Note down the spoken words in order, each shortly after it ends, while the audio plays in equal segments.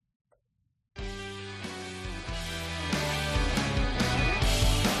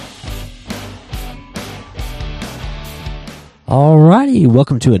All righty,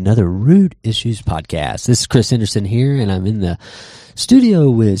 welcome to another Root Issues podcast. This is Chris Henderson here, and I'm in the studio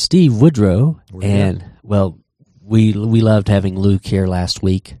with Steve Woodrow. We loved having Luke here last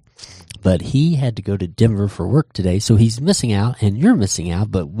week, but he had to go to Denver for work today, so he's missing out, and you're missing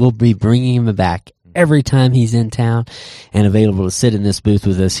out, but we'll be bringing him back every time he's in town and available to sit in this booth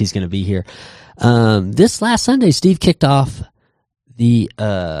with us. He's going to be here. This last Sunday, Steve kicked off the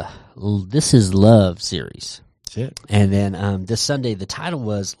This Is Love series. It. And then this Sunday, the title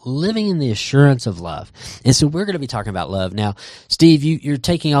was Living in the Assurance of Love. And so we're going to be talking about love. Now, Steve, you're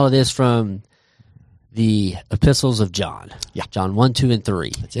taking all of this from the epistles of John. Yeah. John 1, 2, and 3.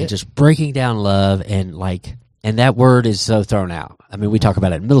 That's and it. just breaking down love and that word is so thrown out. I mean, we talk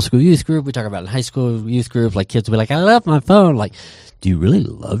about it in middle school youth group. We talk about it in high school youth group. Like kids will be like, I love my phone. Like, do you really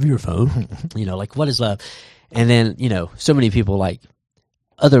love your phone? What is love? And then, so many people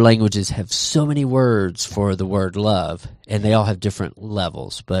other languages have so many words for the word love, and they all have different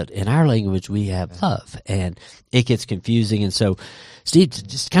levels. But in our language, we have love, and it gets confusing. And so, Steve,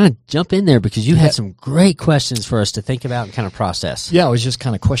 just kind of jump in there because you had some great questions for us to think about and kind of process. Yeah, it was just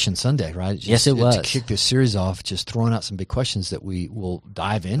kind of Question Sunday, right? Yes, it was. To kick this series off, just throwing out some big questions that we will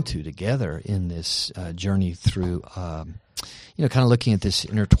dive into together in this journey through kind of looking at this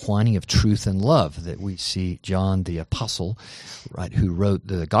intertwining of truth and love that we see John the Apostle, right, who wrote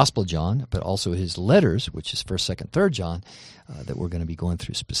the Gospel of John, but also his letters, which is 1st, 2nd, 3rd John, that we're going to be going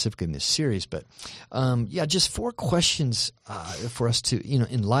through specifically in this series. But, just 4 questions for us to,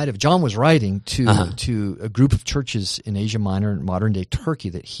 in light of John was writing to a group of churches in Asia Minor and modern-day Turkey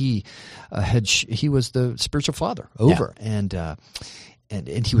that he was the spiritual father over. Yeah.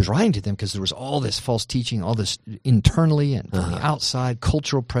 And he was writing to them because there was all this false teaching, all this internally and from the outside,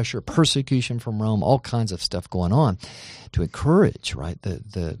 cultural pressure, persecution from Rome, all kinds of stuff going on to encourage, right,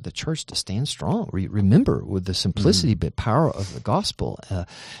 the church to stand strong. Remember with the simplicity but power of the gospel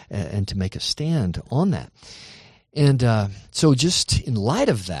and to make a stand on that. And so just in light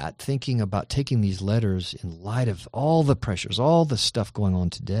of that, thinking about taking these letters in light of all the pressures, all the stuff going on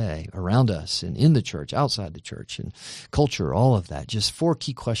today around us and in the church, outside the church, and culture, all of that, just 4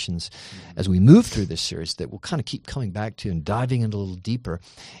 key questions as we move through this series that we'll kind of keep coming back to and diving into a little deeper.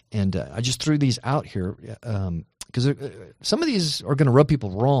 And I just threw these out here because some of these are going to rub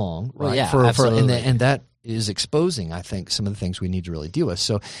people wrong, right? Well, yeah, absolutely. And that is exposing, I think, some of the things we need to really deal with.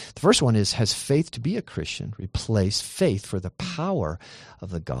 So the first one is, has faith to be a Christian replaced faith for the power of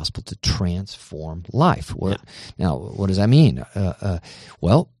the gospel to transform life? Now, what does that mean? In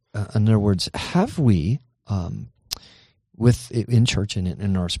other words, have we, in church and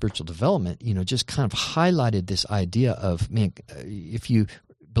in our spiritual development, just kind of highlighted this idea of, if you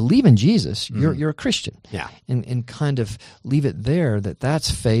believe in Jesus, you're a Christian. Yeah. And kind of leave it there that's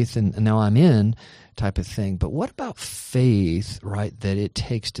faith and now I'm in type of thing. But what about faith, right, that it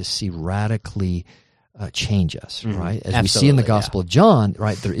takes to see radically change us, right? As we see in the Gospel of John,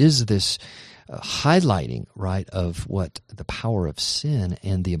 right, there is this highlighting, right, of what the power of sin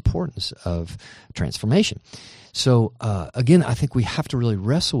and the importance of transformation. So again, I think we have to really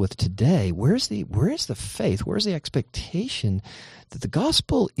wrestle with today. Where is the faith? Where is the expectation that the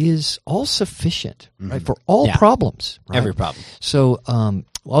gospel is all sufficient, right, for all problems, right? Every problem. So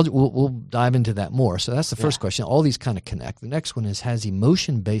we'll dive into that more. So that's the first question. All these kind of connect. The next one is, has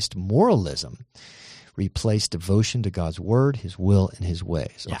emotion-based moralism replaced devotion to God's word, His will, and His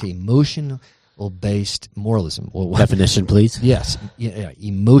ways? Yeah. Okay, emotional-based moralism. Well, definition, please. Yes,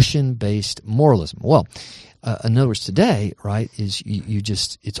 emotion-based moralism. Well, in other words, today, right, is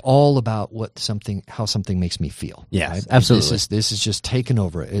it's all about how something makes me feel. Yes, right? absolutely. This is just taken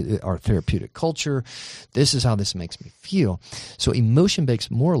over our therapeutic culture. This is how this makes me feel. So emotion-based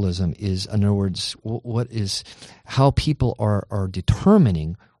moralism is, in other words, how people are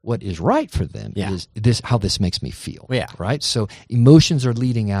determining what is right for them. Is how this makes me feel. Yeah. Right? So emotions are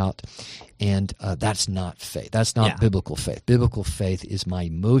leading out, and that's not faith. That's not biblical faith. Biblical faith is my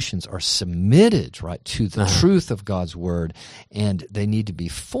emotions are submitted, right, to the truth of God's word, and they need to be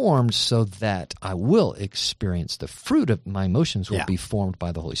formed so that I will experience the fruit of my emotions will be formed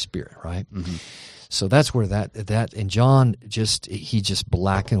by the Holy Spirit, right? Mm-hmm. So that's where that and John he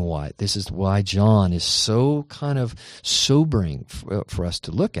black and white. This is why John is so kind of sobering for us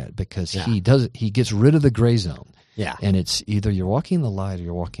to look at, because he gets rid of the gray zone. Yeah. And it's either you're walking in the light or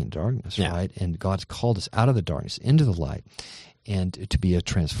you're walking in darkness, right? And God's called us out of the darkness into the light and to be a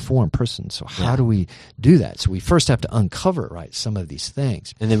transformed person. So how do we do that? So we first have to uncover, right, some of these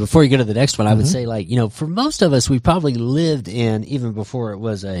things. And then before you go to the next one, I would say, for most of us, we probably lived in, even before it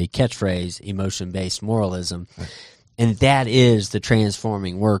was a catchphrase, emotion-based moralism. Right. And that is the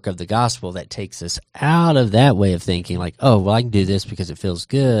transforming work of the gospel that takes us out of that way of thinking like, oh, well, I can do this because it feels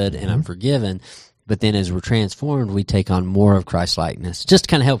good and I'm forgiven. But then as we're transformed, we take on more of Christ-likeness. Just to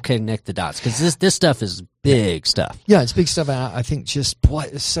kind of help connect the dots, because this stuff is big stuff. Yeah, it's big stuff. And I think just, boy,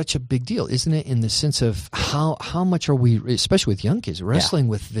 it's such a big deal, isn't it? In the sense of how much are we, especially with young kids, wrestling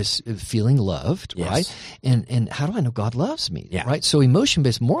with this feeling loved, right? And how do I know God loves me, right? So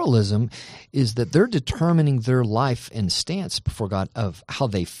emotion-based moralism is that they're determining their life and stance before God of how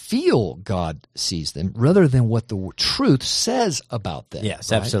they feel God sees them, rather than what the truth says about them.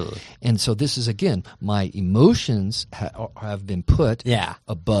 Yes, right? absolutely. And so this is, again, my emotions have been put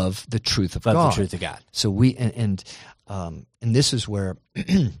above the truth of God. Above the truth of God. So and this is where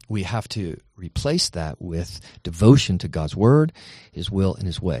we have to replace that with devotion to God's word, His will, and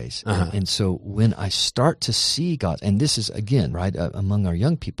His ways. And so when I start to see God, and this is again right among our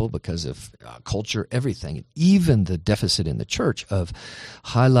young people because of culture, everything, even the deficit in the church of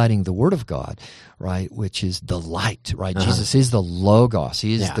highlighting the Word of God, right, which is the light, right? Jesus is the Logos.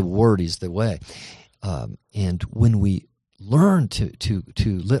 He is the Word. He's the way. And when we learn to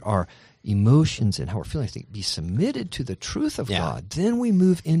let our emotions and how we're feeling be submitted to the truth of God, then we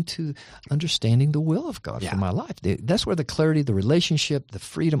move into understanding the will of God for my life. That's where the clarity, the relationship, the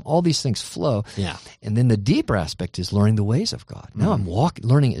freedom, all these things flow. And then the deeper aspect is learning the ways of God. Now I'm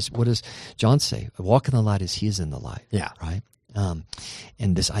learning is, what does John say? Walk in the light as He is in the light. Right?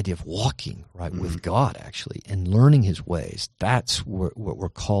 And this idea of walking right with God, actually, and learning His ways, that's what we're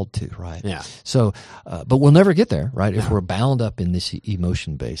called to, right? So, but we'll never get there, right, if we're bound up in this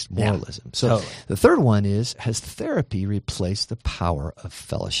emotion-based moralism. So the third one is, has therapy replaced the power of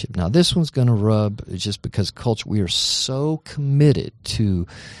fellowship? Now, this one's going to rub just because culture, we are so committed to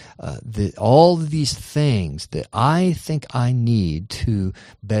all of these things that I think I need to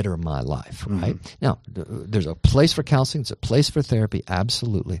better my life, right? Now, there's a place for counseling, there's a place for therapy,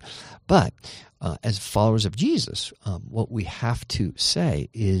 absolutely. But as followers of Jesus, what we have to say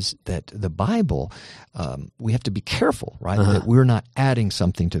is that the Bible, we have to be careful, right, that we're not adding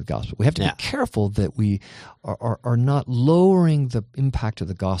something to the gospel. We have to be careful that we are not lowering the impact of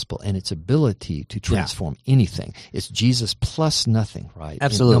the gospel and its ability to transform anything. It's Jesus plus nothing, right?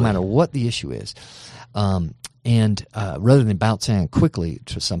 Absolutely. No matter what the issue is. And rather than bouncing quickly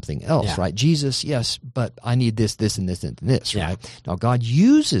to something else, right? Jesus, yes, but I need this, this, and this, and this, right? Now, God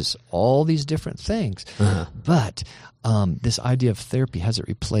uses all these different things, but this idea of therapy, has it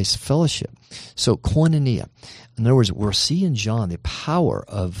replaced fellowship? So, koinonia. In other words, we're seeing John, the power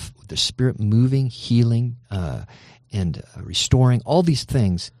of the Spirit moving, healing, and restoring, all these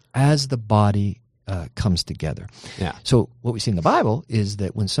things as the body comes together. So what we see in the Bible is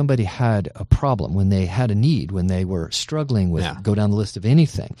that when somebody had a problem, when they had a need, when they were struggling with, go down the list of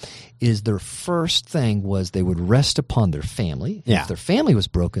anything, is their first thing was they would rest upon their family. If their family was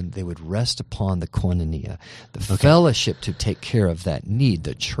broken, they would rest upon the koinonia, the fellowship to take care of that need,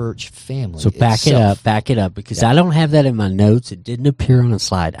 the church family. So back it up, because I don't have that in my notes. It didn't appear on a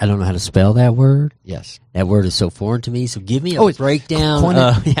slide. I don't know how to spell that word. Yes. That word is so foreign to me. So give me a breakdown.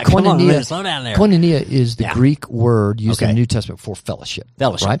 Come on, slow down there. Koinonia is the Greek word used in the New Testament for fellowship.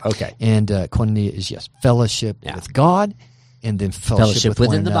 Fellowship, right? Okay. And koinonia is, fellowship with God, and then fellowship with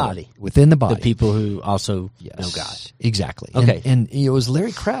within the another. body. Within the body. The people who also know God. Exactly. Okay. And it was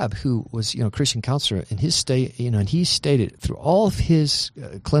Larry Crabb, who was, Christian counselor in his state, and he stated through all of his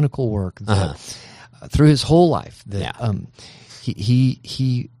clinical work that through his whole life that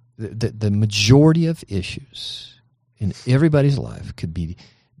the majority of issues in everybody's life could be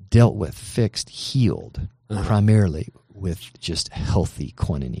dealt with, fixed, healed, primarily with just healthy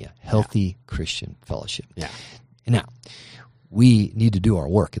koinonia, healthy Christian fellowship. Now, we need to do our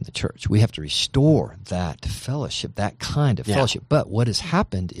work in the church. We have to restore that fellowship, that kind of fellowship. But what has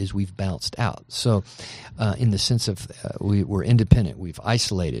happened is we've bounced out. So in the sense of we're independent, we've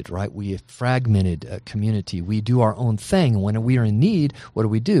isolated, right? We have fragmented community. We do our own thing. And when we are in need,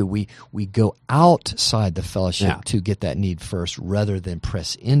 what do? We go outside the fellowship to get that need first rather than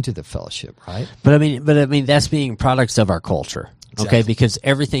press into the fellowship, right? But I mean, that's being products of our culture. Exactly. Okay, because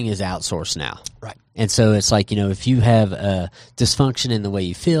everything is outsourced now. Right. And so it's like, if you have a dysfunction in the way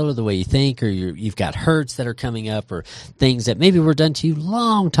you feel or the way you think, or you've got hurts that are coming up, or things that maybe were done to you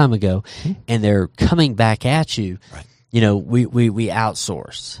long time ago, and they're coming back at you, right. We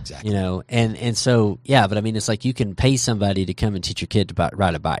outsource, exactly. And so, but I mean, it's like you can pay somebody to come and teach your kid to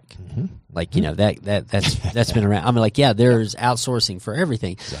ride a bike. Like, that's been around. I mean, like, there's outsourcing for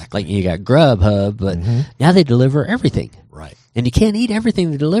everything. Exactly. Like, you got Grubhub, but now they deliver everything. Right. And you can't eat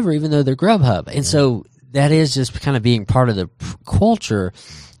everything they deliver, even though they're Grubhub. And so that is just kind of being part of the culture.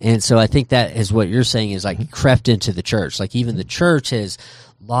 And so I think that is what you're saying is like crept into the church. Like even the church has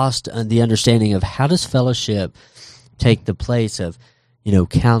lost the understanding of how does fellowship take the place of,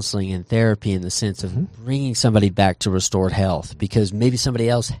 counseling and therapy in the sense of bringing somebody back to restored health, because maybe somebody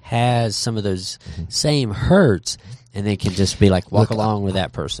else has some of those same hurts, and they can just be like, walk along with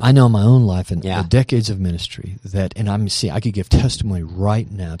that person. I know in my own life and decades of ministry that, and I could give testimony right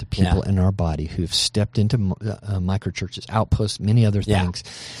now to people in our body who have stepped into microchurches, outposts, many other things,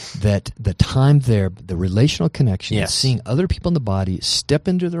 that the time there, the relational connection, seeing other people in the body step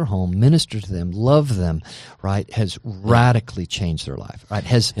into their home, minister to them, love them, right, has radically changed their life, right,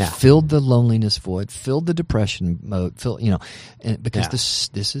 has filled the loneliness void, filled the depression mode, and because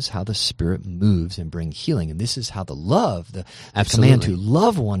this is how the Spirit moves and brings healing, and this is how the love, the command to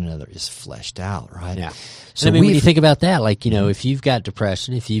love one another is fleshed out, right? Yeah. So when you think about that, like, if you've got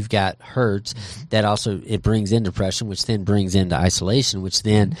depression, if you've got hurts, that also, it brings in depression, which then brings into isolation, which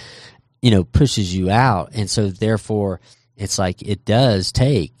then, pushes you out. And so therefore, it's like it does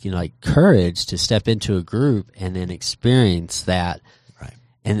take, courage to step into a group and then experience that. Right.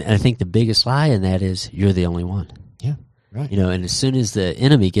 And I think the biggest lie in that is you're the only one. Yeah. Right. And as soon as the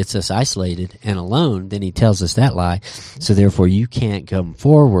enemy gets us isolated and alone, then he tells us that lie. So therefore you can't come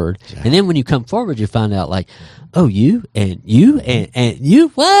forward. Exactly. And then when you come forward, you find out like, oh, you and you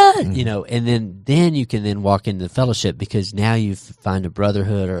what? And then you can then walk into the fellowship, because now you find a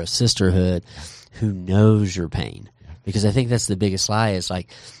brotherhood or a sisterhood who knows your pain. Because I think that's the biggest lie is like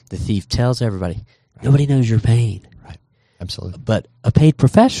the thief tells everybody, nobody knows your pain. Right. Absolutely. But a paid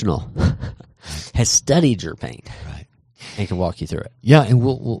professional has studied your pain. Right. And can walk you through it. Yeah, and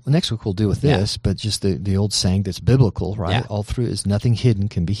we'll next week we'll deal with this, but just the old saying that's biblical, right? Yeah. All through is nothing hidden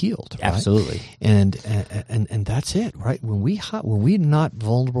can be healed. Right? Absolutely. And that's it, right? When we're not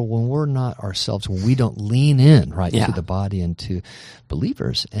vulnerable, when we're not ourselves, when we don't lean in, right, to the body and to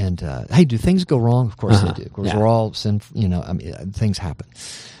believers, and hey, do things go wrong? Of course they do. Of course, we're all things happen.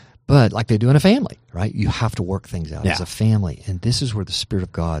 But like they do in a family, right? You have to work things out as a family, and this is where the Spirit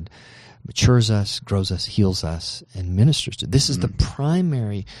of God matures us, grows us, heals us, and ministers to. This is the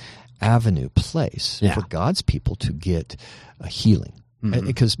primary place for God's people to get a healing.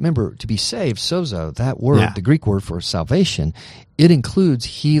 Because remember, to be saved, sozo, that word, the Greek word for salvation, it includes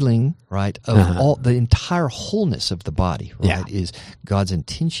healing, right, of all the entire wholeness of the body, right, is God's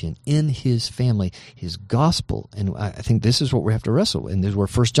intention in His family, His gospel. And I think this is what we have to wrestle with, and this is where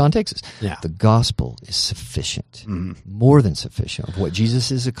 1 John takes us. Yeah. The gospel is sufficient, more than sufficient of what Jesus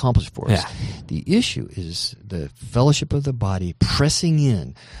has accomplished for us. The issue is the fellowship of the body, pressing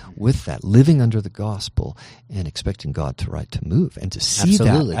in with that, living under the gospel, and expecting God to move and to see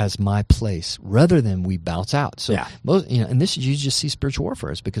that as my place, rather than we bounce out. So most, and this is, you just see spiritual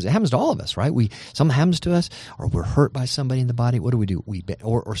warfare, is because it happens to all of us, right? Something happens to us, or we're hurt by somebody in the body. What do?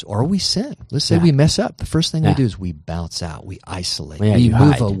 Or we sin. Let's say we mess up. The first thing we do is we bounce out. We isolate. We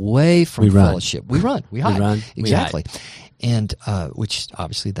move away from fellowship. We run. We hide. Exactly. And which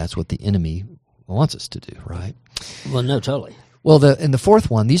obviously that's what the enemy wants us to do, right? Well, no, totally. Well, and the fourth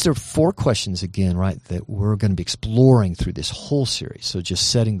one, these are 4 questions again, right, that we're going to be exploring through this whole series. So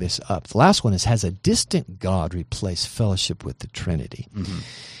just setting this up. The last one is, has a distant God replaced fellowship with the Trinity?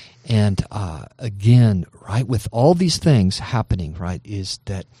 And again, right, with all these things happening, right, is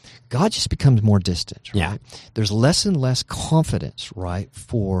that God just becomes more distant, right? There's less and less confidence, right,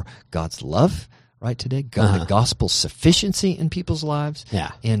 for God's love, right, today, the gospel's sufficiency in people's lives,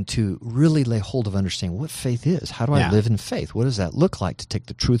 and to really lay hold of understanding what faith is. How do I live in faith? What does that look like to take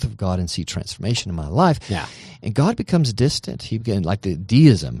the truth of God and see transformation in my life? And God becomes distant. He began like the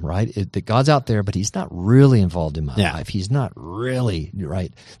deism, right? That God's out there, but He's not really involved in my life. He's not really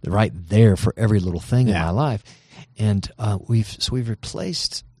right there for every little thing in my life. And we've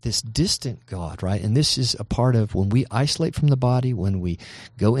replaced this distant God, right? And this is a part of when we isolate from the body, when we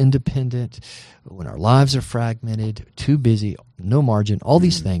go independent, when our lives are fragmented, too busy, no margin, all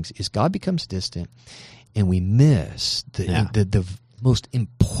these things, is God becomes distant, and we miss the most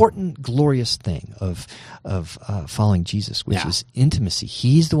important, glorious thing of following Jesus, which is intimacy.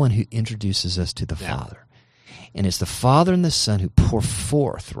 He's the one who introduces us to the Father. And it's the Father and the Son who pour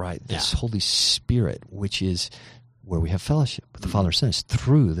forth, right, this Holy Spirit, which is where we have fellowship with the Father and Son, is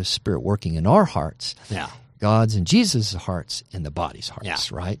through the Spirit working in our hearts, God's and Jesus' hearts and the body's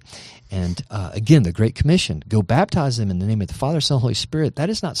hearts, right? And again, the Great Commission, go baptize them in the name of the Father, Son, Holy Spirit.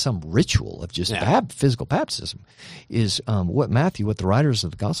 That is not some ritual of just physical baptism. Is what the writers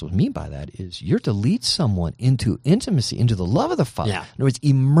of the Gospels mean by that is you're to lead someone into intimacy, into the love of the Father. In other words,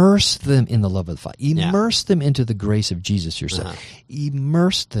 immerse them in the love of the Father. Immerse them into the grace of Jesus yourself.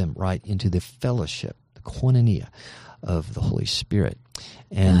 Immerse them right into the fellowship, the koinonia of the Holy Spirit.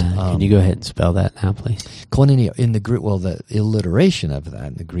 And can you go ahead and spell that now, please? Koinonia in the Greek, well, the alliteration of that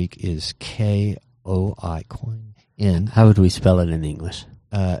in the Greek is K-O-I, koin. How would we spell it in English?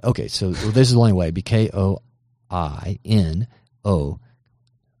 Okay, so this is the only way. It'd be K-O-I-N-O-N-I-A.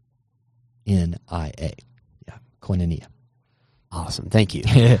 Yeah, koinonia. Awesome. Thank you.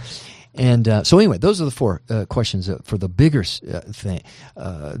 And so anyway, those are the four questions for the bigger thing.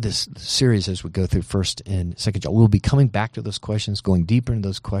 This series, as we go through 1st and 2nd John, we'll be coming back to those questions, going deeper into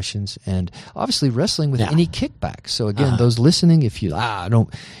those questions, and obviously wrestling with any kickback. So again, those listening, if you don't,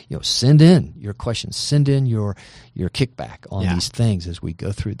 send in your questions, send in your kickback on these things as we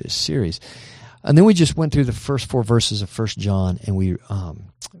go through this series. And then we just went through the first 4 verses of 1 John, and we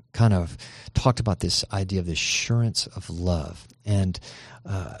kind of talked about this idea of the assurance of love. And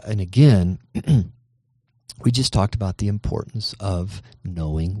again, we just talked about the importance of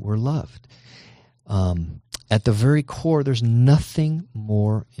knowing we're loved. At the very core, there's nothing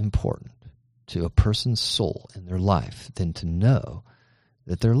more important to a person's soul and their life than to know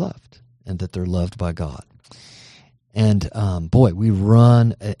that they're loved and that they're loved by God. And we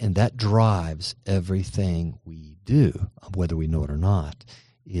run, and that drives everything we do, whether we know it or not,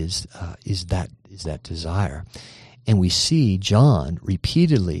 is that desire. And we see John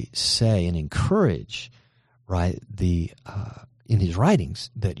repeatedly say and encourage, right, in his writings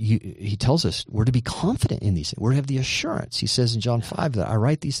that he tells us we're to be confident in these things. We're to have the assurance. He says in John 5 that I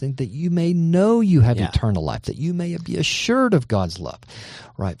write these things that you may know you have eternal life, that you may be assured of God's love,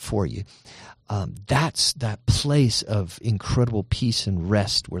 right, for you. That's that place of incredible peace and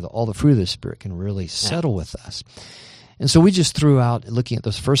rest where all the fruit of the Spirit can really settle with us. And so we just threw out, looking at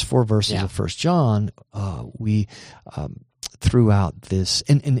those first 4 verses of 1 John, we threw out this,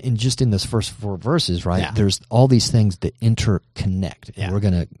 and just in those first 4 verses, right, there's all these things that interconnect. And we're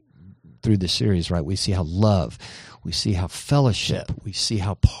going to, through this series, right, we see how love, we see how fellowship, we see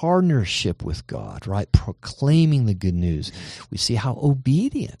how partnership with God, right, proclaiming the good news. We see how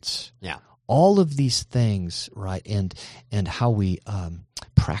obedience, all of these things, right, and how we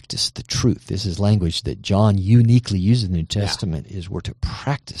practice the truth. This is language that John uniquely uses in the New Testament, is we're to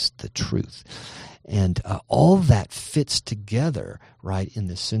practice the truth. And all that fits together, right, in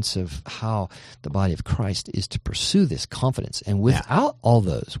the sense of how the body of Christ is to pursue this confidence. And without all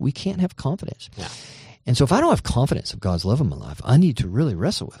those, we can't have confidence. And so if I don't have confidence of God's love in my life, I need to really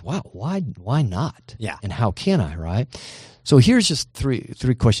wrestle with, why not? And how can I, right? So here's just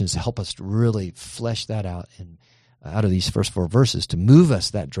three questions to help us really flesh that out and out of these first 4 verses to move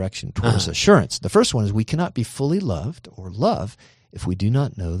us that direction towards assurance. The first one is we cannot be fully loved or love if we do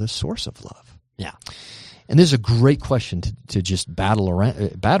not know the source of love. And this is a great question to just bat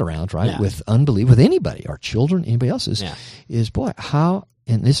around, right, with unbelief, with anybody, our children, anybody else's, is how,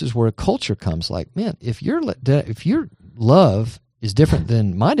 and this is where a culture comes like, man, if your love is different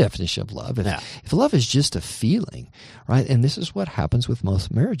than my definition of love. If love is just a feeling, right? And this is what happens with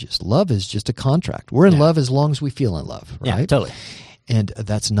most marriages. Love is just a contract. We're in love as long as we feel in love, right? Yeah, totally. And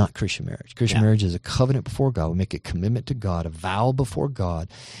that's not Christian marriage. Christian marriage is a covenant before God. We make a commitment to God, a vow before God,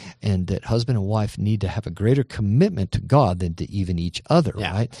 and that husband and wife need to have a greater commitment to God than to even each other,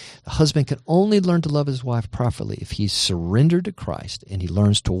 right? The husband can only learn to love his wife properly if he's surrendered to Christ and he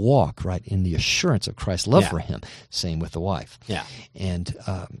learns to walk, right, in the assurance of Christ's love for him. Same with the wife. And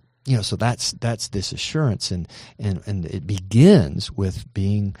so that's this assurance, and it begins with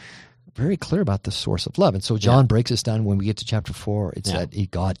being very clear about the source of love. And so John breaks us down when we get to chapter 4. It's that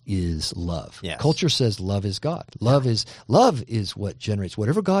God is love. Culture says love is God. Love is what generates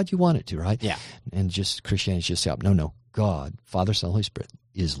whatever God you want it to, right? And just Christianity just say, no, God, Father, Son, Holy Spirit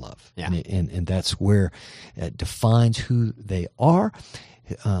is love. And that's where it defines who they are.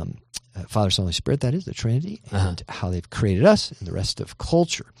 Father, Son, Holy Spirit, that is the Trinity, and how they've created us and the rest of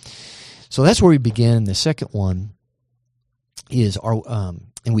culture. So that's where we begin. The second one is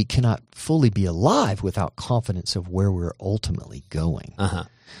and we cannot fully be alive without confidence of where we're ultimately going.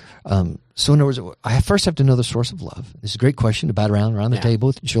 So in other words, I first have to know the source of love. This is a great question to bat around the table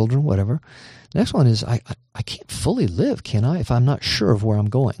with children, whatever. The next one is I can't fully live, can I, if I'm not sure of where I'm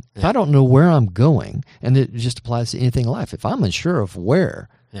going? If I don't know where I'm going, and it just applies to anything in life, if I'm unsure of where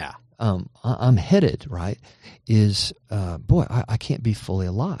I'm headed, right, is, I can't be fully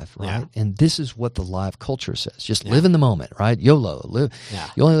alive, right? And this is what the live culture says. Just live in the moment, right? YOLO, live.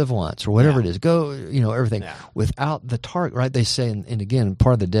 You only live once, or whatever it is. Go, everything. Without the target, right? They say, and again,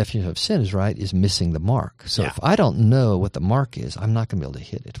 part of the definition of sin is missing the mark. So if I don't know what the mark is, I'm not going to be able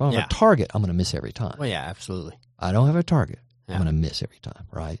to hit it. If I don't have a target, I'm going to miss every time. Well, yeah, absolutely. I don't have a target. I'm going to miss every time,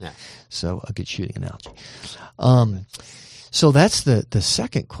 right? So a good shooting analogy. So that's the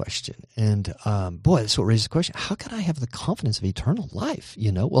second question. And boy, that's what raises the question. How can I have the confidence of eternal life?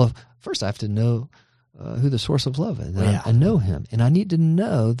 Well, first I have to know who the source of love is. And I know him. And I need to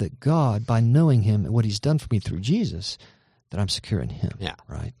know that God, by knowing him and what he's done for me through Jesus, that I'm secure in him. Yeah.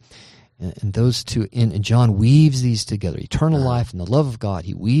 Right? And those two, and John weaves these together, eternal life and the love of God.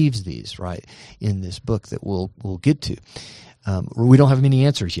 He weaves these, right, in this book that we'll get to. We don't have many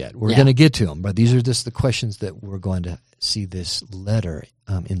answers yet. We're going to get to them, but these are just the questions that we're going to see this letter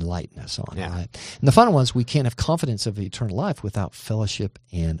enlighten us on. Yeah. Right? And the final one is we can't have confidence of eternal life without fellowship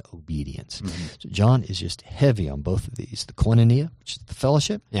and obedience. Mm-hmm. So John is just heavy on both of these, the koinonia, which is the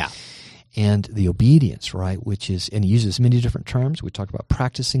fellowship, and the obedience, right, which is, and he uses many different terms. We talked about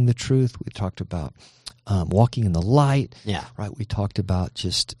practicing the truth. We talked about walking in the light, right? We talked about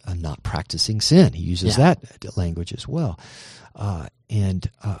just not practicing sin. He uses that language as well.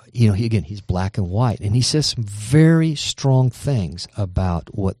 He's black and white, and he says some very strong things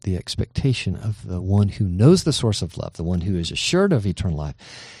about what the expectation of the one who knows the source of love, the one who is assured of eternal life.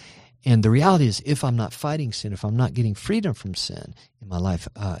 And the reality is, if I'm not fighting sin, if I'm not getting freedom from sin in my life,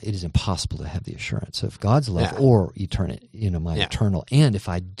 it is impossible to have the assurance of God's love or eternity, eternal. And if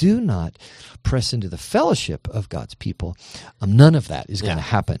I do not press into the fellowship of God's people, none of that is going to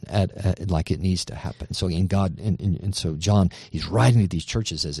happen like it needs to happen. So in God, and so John, he's writing to these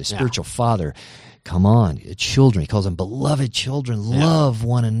churches as a spiritual father. Come on, children. He calls them beloved children. Love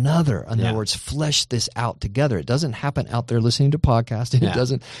one another. In other words, flesh this out together. It doesn't happen out there listening to podcasts. It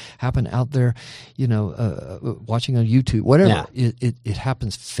doesn't happen out there, watching on YouTube, whatever. It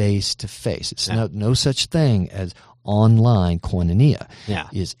happens face to face. It's no such thing as online koinonia.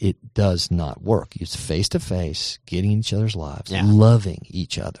 It does not work. It's face to face, getting in each other's lives, loving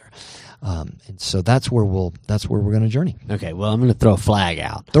each other. And so that's where we're going to journey. Okay, well, I'm going to throw a flag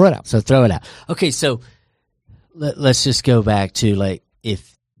out. Throw it out. So throw it out. Okay, so let's just go back to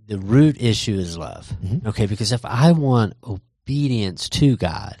if the root issue is love. Mm-hmm. Okay, because if I want obedience to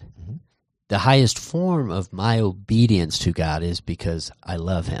God, the highest form of my obedience to God is because I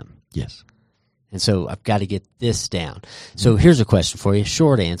love him. Yes. And so I've got to get this down. So here's a question for you.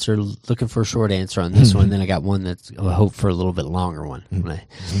 Short answer. Looking for a short answer on this one. Then I got one that's I hope for a little bit longer one.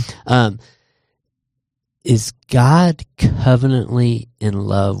 Is God covenantly in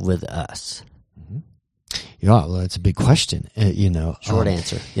love with us? Yeah, well, that's a big question. Short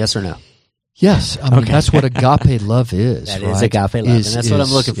answer. Yes or no? Yes, I mean that's what agape love is. That is agape love, and that's what I'm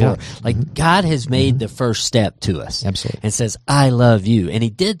looking for. God has made the first step to us, absolutely, and says, "I love you," and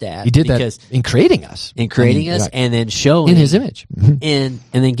He did that. He did that in creating us, and then showing in His image, and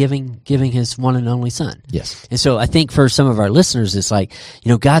then giving His one and only Son. Yes, and so I think for some of our listeners, it's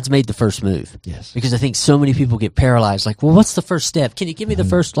God's made the first move. Yes, because I think so many people get paralyzed. Well, what's the first step? Can you give me the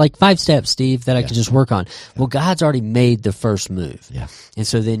first 5 steps, Steve, that I can just work on? Well, God's already made the first move. Yeah, and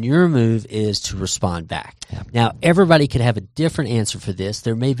so then your move is to respond back. Yeah. Now, everybody could have a different answer for this.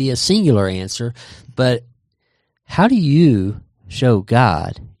 There may be a singular answer, but how do you show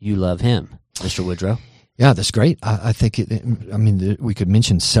God you love Him, Mr. Woodrow? Yeah, that's great. I think we could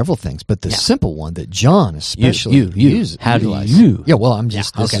mention several things, but the simple one that John especially uses. How do you? Yeah, well,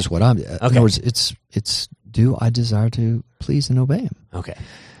 this is what I'm. In other words, it's do I desire to please and obey Him? Okay.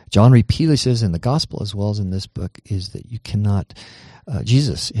 John repeatedly says in the gospel as well as in this book is that you cannot.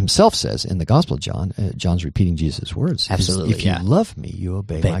 Jesus himself says in the Gospel of John, John's repeating Jesus' words. Absolutely, if you love me, you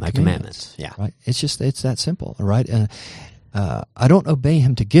obey my commandments. Yeah, right. It's that simple, right? I don't obey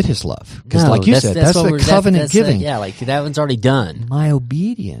him to get his love because, like you said, that's the covenant giving. That one's already done. My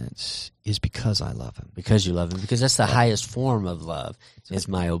obedience is because I love him. Because you love him. Because that's the highest form of love. Is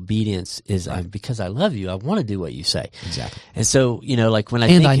my obedience is because I love you. I want to do what you say. Exactly. And so when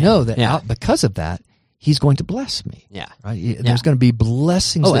I know that because of that. He's going to bless me. Yeah. Right? There's going to be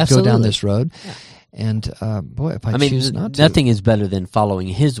blessings that go down this road. Yeah. And, if I choose not to. Nothing is better than following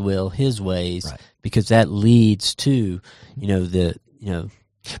His will, His ways, because that leads to,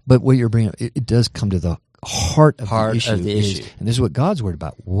 But what you're bringing up, it does come to the heart of the issue. And this is what God's word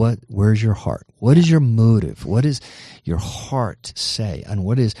about. Where's your heart? What is your motive? What does your heart say? And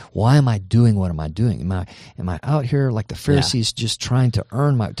why am I doing what am I doing? Am I out here like the Pharisees just trying to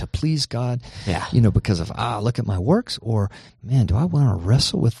to please God? Yeah. Because of, look at my works? Or, man, do I want to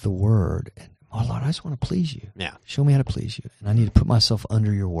wrestle with the word? And, oh, Lord, I just want to please you. Yeah. Show me how to please you. And I need to put myself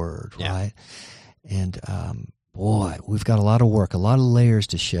under your word, right? And, boy, we've got a lot of work, a lot of layers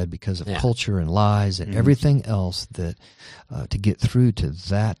to shed because of culture and lies and everything else that to get through to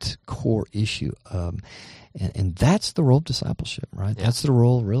that core issue. And that's the role of discipleship, right? Yeah. That's the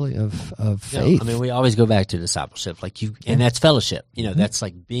role, really, of faith. I mean, we always go back to discipleship, and that's fellowship. That's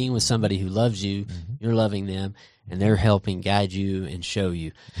like being with somebody who loves you, you're loving them, and they're helping guide you and show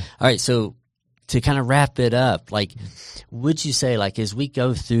you. All right, so to kind of wrap it up, would you say, as we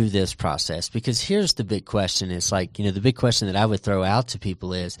go through this process, because here's the big question, it's the big question that I would throw out to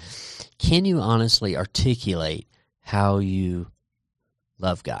people is, can you honestly articulate how you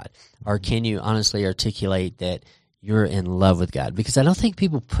love God? Or can you honestly articulate that you're in love with God? Because I don't think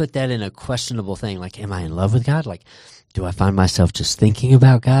people put that in a questionable thing, am I in love with God? Do I find myself just thinking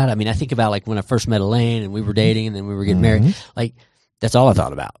about God? I mean, I think about when I first met Elaine and we were dating and then we were getting married, that's all I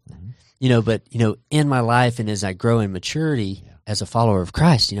thought about. But in my life and as I grow in maturity as a follower of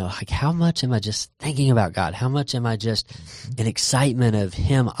Christ, how much am I just thinking about God? How much am I just in excitement of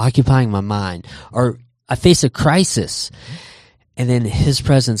Him occupying my mind? Or I face a crisis and then His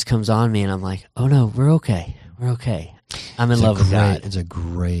presence comes on me and I'm like, oh no, we're okay. We're okay. I'm in love with God. It's a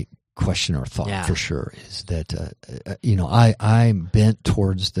great question or thought for sure, is that, I'm bent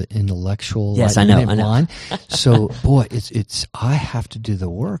towards the intellectual line. So, boy, I have to do the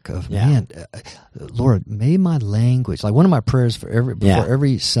work of, Lord, may my language, one of my prayers before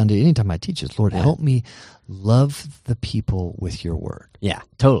every Sunday, anytime I teach is, Lord, help me love the people with your word. Yeah,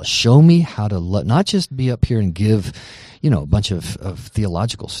 totally. Show me how to love, not just be up here and give, a bunch of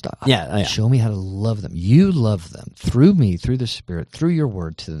theological stuff. Yeah. Show me how to love them. You love them through me, through the Spirit, through your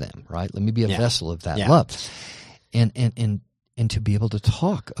word to them, right? Let me be a vessel of that love. And to be able to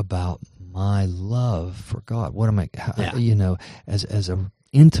talk about my love for God. What am I, as an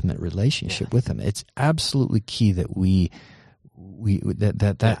intimate relationship with Him. It's absolutely key that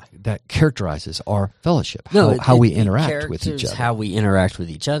that characterizes our fellowship, how we interact with each other. How we interact with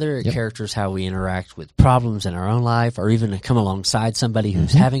each other. It characters how we interact with problems in our own life, or even to come alongside somebody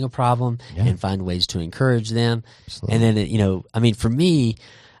who's having a problem and find ways to encourage them. Absolutely. And then, for me,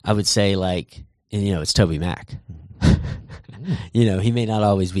 I would say it's Toby Mac. He may not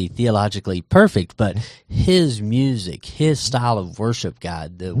always be theologically perfect, but his music, his style of worship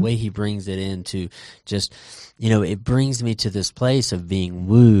God, the way he brings it into just, it brings me to this place of being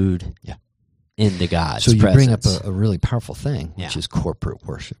wooed into God's presence. So you bring up a really powerful thing, which is corporate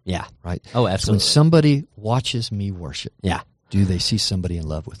worship. Yeah. Right? Oh, absolutely. When somebody watches me worship, do they see somebody in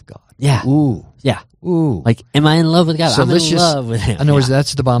love with God? Yeah. Ooh. Yeah. Ooh. Am I in love with God? So I'm in love with Him. In other words,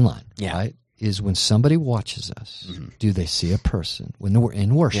 that's the bottom line, Yeah. right? Is when somebody watches us, do they see a person, when we're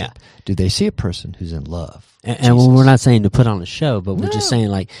in worship, do they see a person who's in love? And we're not saying to put on a show, but we're just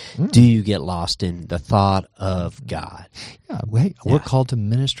saying, do you get lost in the thought of God? Yeah, we're called to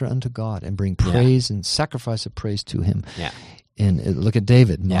minister unto God and bring praise and sacrifice of praise to Him. Yeah. And look at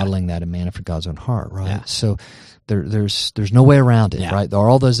David modeling that, a man after God's own heart, right? Yeah. So there's no way around it, right? There are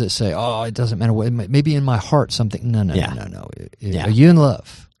all those that say, oh, it doesn't matter what, maybe in my heart something. No. Are you in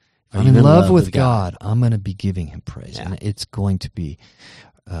love? If I'm in love with God, I'm going to be giving Him praise, and it's going to be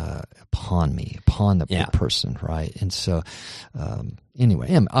upon the person, right? And so, anyway,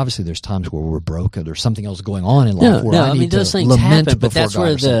 and obviously, there's times where we're broke, or there's something else going on in life where I need those to things lament happen, but before that's God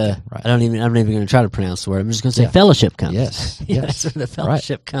where or something, right? I'm not even going to try to pronounce the word. I'm just going to say fellowship comes. Yes. That's where the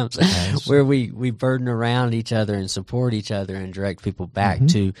fellowship comes, where we burden around each other and support each other and direct people back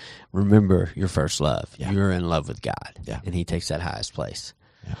to remember your first love. Yeah. You're in love with God, and He takes that highest place.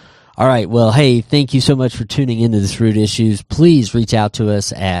 Yeah. All right. Well, hey, thank you so much for tuning into this Root Issues. Please reach out to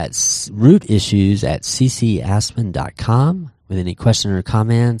us at rootissues@ccaspen.com with any question or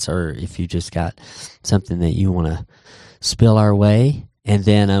comments, or if you just got something that you want to spill our way. And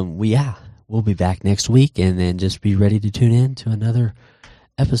then, we'll be back next week, and then just be ready to tune in to another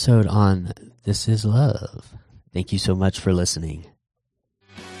episode on This Is Love. Thank you so much for listening.